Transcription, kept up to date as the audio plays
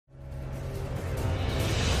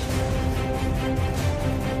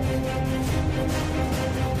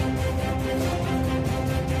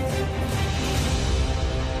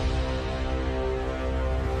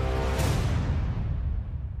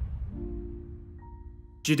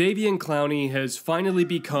Jadeveon Clowney has finally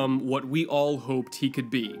become what we all hoped he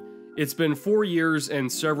could be. It's been 4 years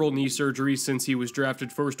and several knee surgeries since he was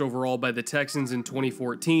drafted first overall by the Texans in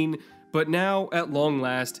 2014, but now, at long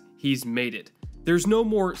last, he's made it. There's no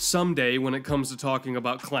more someday when it comes to talking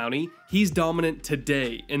about Clowney. He's dominant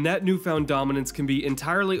today, and that newfound dominance can be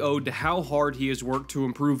entirely owed to how hard he has worked to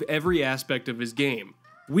improve every aspect of his game.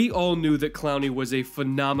 We all knew that Clowney was a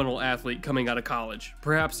phenomenal athlete coming out of college,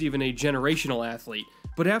 perhaps even a generational athlete,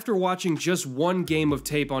 but after watching just one game of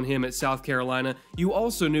tape on him at South Carolina, you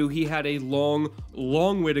also knew he had a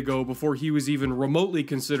long way to go before he was even remotely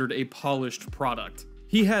considered a polished product.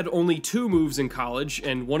 He had only 2 moves in college,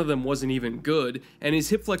 and one of them wasn't even good, and his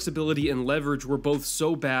hip flexibility and leverage were both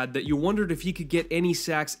so bad that you wondered if he could get any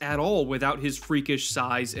sacks at all without his freakish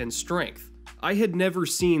size and strength. I had never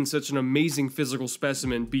seen such an amazing physical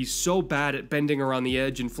specimen be so bad at bending around the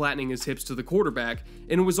edge and flattening his hips to the quarterback,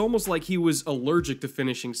 and it was almost like he was allergic to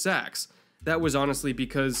finishing sacks. That was honestly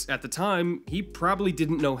because, at the time, he probably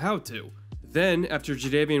didn't know how to. Then, after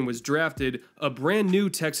Jadeveon was drafted, a brand new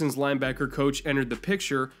Texans linebacker coach entered the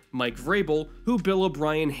picture, Mike Vrabel, who Bill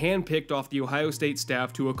O'Brien handpicked off the Ohio State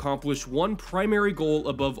staff to accomplish one primary goal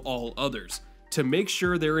above all others: to make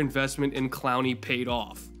sure their investment in Clowney paid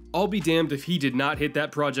off. I'll be damned if he did not hit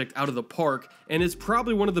that project out of the park, and it's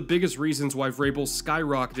probably one of the biggest reasons why Vrabel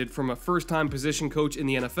skyrocketed from a first-time position coach in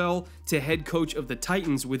the NFL to head coach of the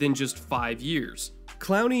Titans within just 5 years.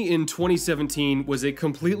 Clowney in 2017 was a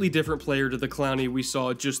completely different player to the Clowney we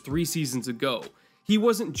saw just 3 seasons ago. He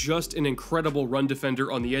wasn't just an incredible run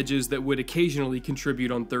defender on the edges that would occasionally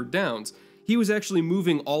contribute on third downs. He was actually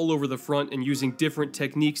moving all over the front and using different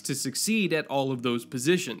techniques to succeed at all of those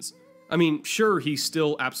positions. I mean, sure, he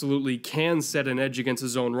still absolutely can set an edge against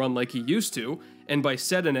his own run like he used to, and by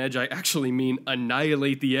set an edge I actually mean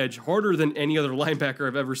annihilate the edge harder than any other linebacker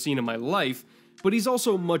I've ever seen in my life, but he's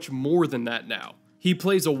also much more than that now. He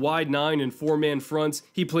plays a wide 9 and 4-man fronts,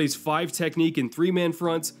 he plays 5 technique and 3-man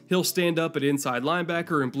fronts, he'll stand up at inside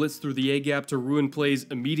linebacker and blitz through the A-gap to ruin plays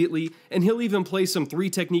immediately, and he'll even play some 3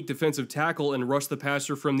 technique defensive tackle and rush the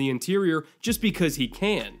passer from the interior just because he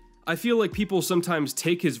can. I feel like people sometimes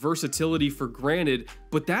take his versatility for granted,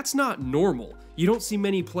 but that's not normal. You don't see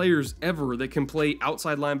many players ever that can play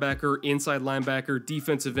outside linebacker, inside linebacker,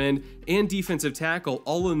 defensive end, and defensive tackle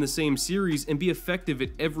all in the same series and be effective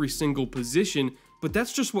at every single position, but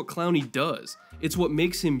that's just what Clowney does. It's what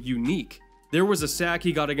makes him unique. There was a sack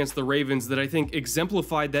he got against the Ravens that I think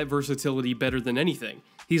exemplified that versatility better than anything.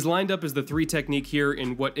 He's lined up as the 3 technique here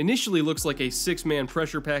in what initially looks like a 6-man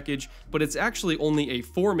pressure package, but it's actually only a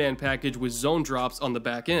 4-man package with zone drops on the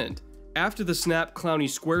back end. After the snap, Clowney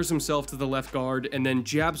squares himself to the left guard and then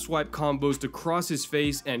jab swipe combos to cross his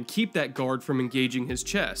face and keep that guard from engaging his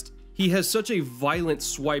chest. He has such a violent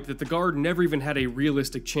swipe that the guard never even had a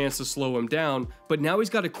realistic chance to slow him down, but now he's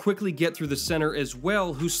got to quickly get through the center as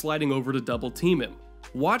well, who's sliding over to double team him.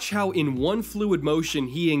 Watch how in one fluid motion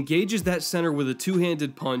he engages that center with a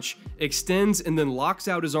 2-handed punch, extends and then locks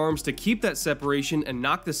out his arms to keep that separation and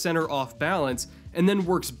knock the center off balance, and then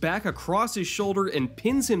works back across his shoulder and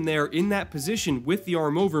pins him there in that position with the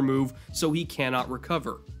arm over move so he cannot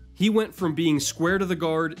recover. He went from being square to the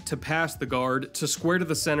guard, to past the guard, to square to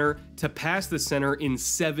the center, to past the center in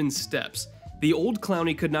 7 steps. The old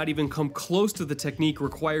Clowney could not even come close to the technique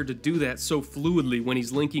required to do that so fluidly when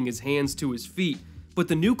he's linking his hands to his feet, but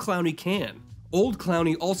the new Clowney can. Old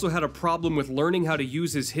Clowney also had a problem with learning how to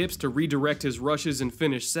use his hips to redirect his rushes and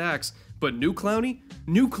finish sacks, but new Clowney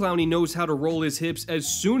knows how to roll his hips as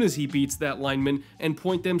soon as he beats that lineman and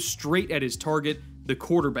point them straight at his target, the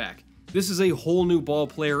quarterback. This is a whole new ball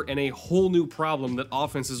player and a whole new problem that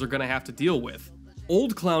offenses are going to have to deal with.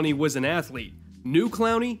 Old Clowney was an athlete. New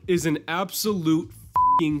Clowney is an absolute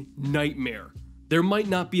f***ing nightmare. There might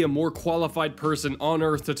not be a more qualified person on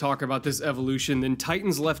earth to talk about this evolution than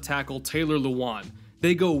Titans left tackle Taylor Lewan.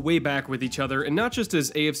 They go way back with each other, and not just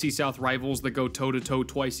as AFC South rivals that go toe-to-toe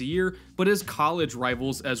twice a year, but as college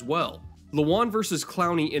rivals as well. Lewan versus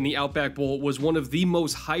Clowney in the Outback Bowl was one of the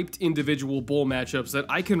most hyped individual bowl matchups that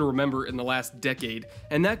I can remember in the last decade,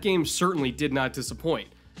 and that game certainly did not disappoint.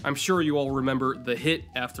 I'm sure you all remember the hit,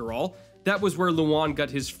 after all. That was where Lewan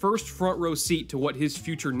got his first front row seat to what his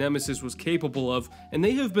future nemesis was capable of, and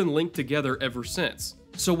they have been linked together ever since.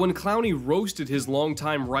 So when Clowney roasted his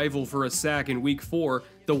longtime rival for a sack in week 4,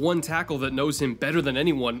 the one tackle that knows him better than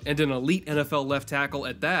anyone, and an elite NFL left tackle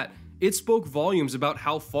at that, it spoke volumes about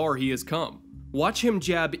how far he has come. Watch him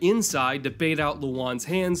jab inside to bait out Lewan's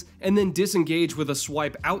hands, and then disengage with a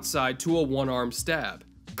swipe outside to a one-arm stab.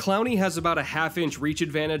 Clowney has about a half-inch reach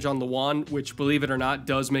advantage on Luan, which, believe it or not,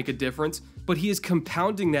 does make a difference, but he is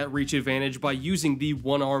compounding that reach advantage by using the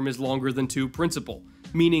one arm is longer than two principle,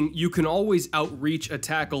 meaning you can always outreach a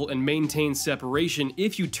tackle and maintain separation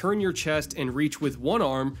if you turn your chest and reach with one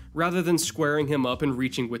arm rather than squaring him up and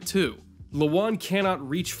reaching with two. Luan cannot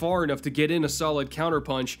reach far enough to get in a solid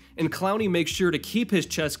counterpunch, and Clowney makes sure to keep his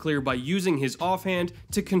chest clear by using his offhand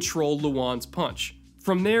to control Luan's punch.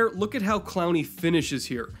 From there, look at how Clowney finishes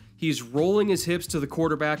here. He's rolling his hips to the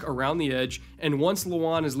quarterback around the edge, and once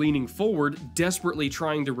Luan is leaning forward, desperately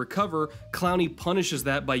trying to recover, Clowney punishes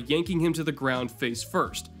that by yanking him to the ground face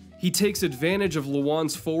first. He takes advantage of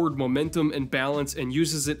Luan's forward momentum and balance and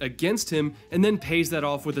uses it against him, and then pays that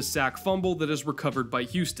off with a sack fumble that is recovered by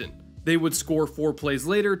Houston. They would score 4 plays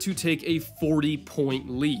later to take a 40-point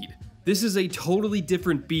lead. This is a totally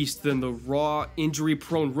different beast than the raw,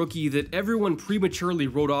 injury-prone rookie that everyone prematurely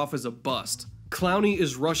wrote off as a bust. Clowney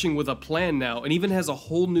is rushing with a plan now and even has a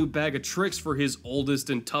whole new bag of tricks for his oldest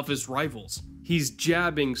and toughest rivals. He's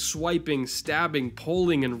jabbing, swiping, stabbing,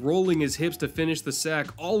 pulling, and rolling his hips to finish the sack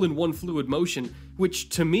all in one fluid motion, which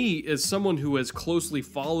to me, as someone who has closely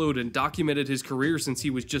followed and documented his career since he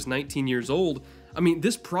was just 19 years old,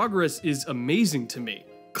 this progress is amazing to me.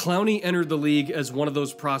 Clowney entered the league as one of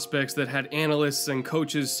those prospects that had analysts and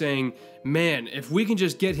coaches saying, man, if we can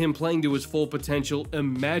just get him playing to his full potential,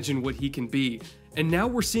 imagine what he can be. And now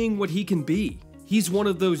we're seeing what he can be. He's one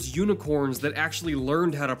of those unicorns that actually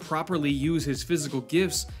learned how to properly use his physical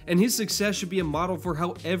gifts, and his success should be a model for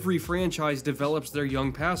how every franchise develops their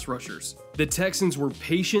young pass rushers. The Texans were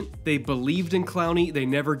patient, they believed in Clowney, they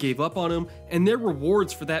never gave up on him, and their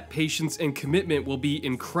rewards for that patience and commitment will be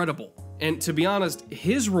incredible. And to be honest,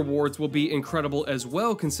 his rewards will be incredible as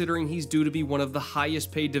well, considering he's due to be one of the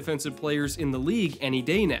highest paid defensive players in the league any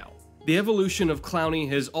day now. The evolution of Clowney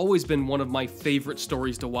has always been one of my favorite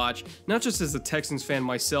stories to watch, not just as a Texans fan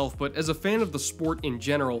myself, but as a fan of the sport in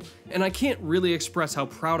general, and I can't really express how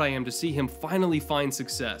proud I am to see him finally find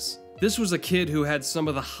success. This was a kid who had some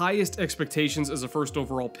of the highest expectations as a first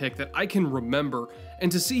overall pick that I can remember,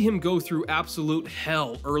 and to see him go through absolute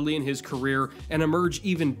hell early in his career and emerge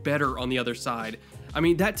even better on the other side,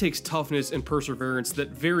 that takes toughness and perseverance that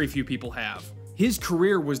very few people have. His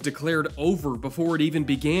career was declared over before it even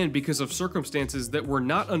began because of circumstances that were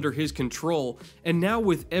not under his control, and now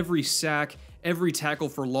with every sack, every tackle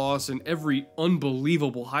for loss, and every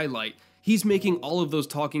unbelievable highlight, he's making all of those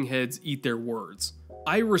talking heads eat their words.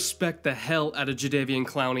 I respect the hell out of Jadeveon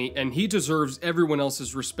Clowney, and he deserves everyone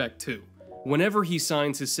else's respect too. Whenever he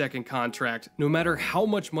signs his second contract, no matter how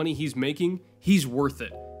much money he's making, he's worth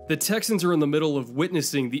it. The Texans are in the middle of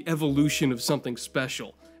witnessing the evolution of something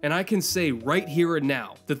special, and I can say right here and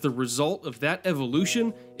now that the result of that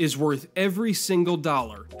evolution is worth every single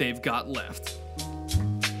dollar they've got left.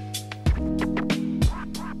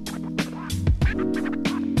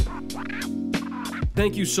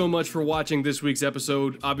 Thank you so much for watching this week's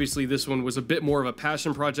episode. Obviously, this one was a bit more of a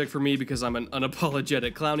passion project for me because I'm an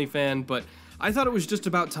unapologetic Clowney fan, but I thought it was just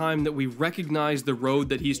about time that we recognize the road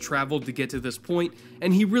that he's traveled to get to this point,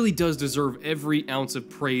 and he really does deserve every ounce of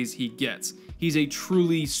praise he gets. He's a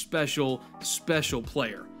truly special, special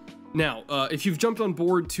player. Now, if you've jumped on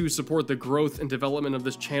board to support the growth and development of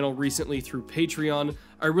this channel recently through Patreon,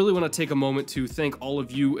 I really want to take a moment to thank all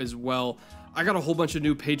of you as well. I got a whole bunch of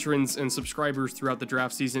new patrons and subscribers throughout the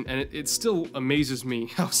draft season, and it still amazes me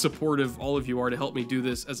how supportive all of you are to help me do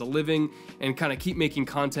this as a living and kind of keep making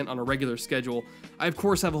content on a regular schedule. I, of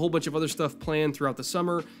course, have a whole bunch of other stuff planned throughout the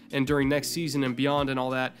summer and during next season and beyond and all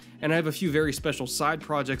that, and I have a few very special side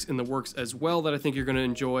projects in the works as well that I think you're going to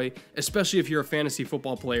enjoy, especially if you're a fantasy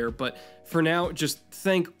football player. But for now, just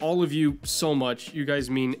thank all of you so much. You guys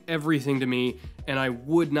mean everything to me, and I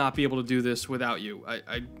would not be able to do this without you.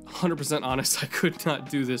 I 100% honest, I could not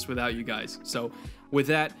do this without you guys. So with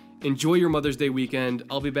that, enjoy your Mother's Day weekend.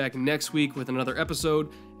 I'll be back next week with another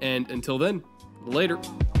episode, and until then, later.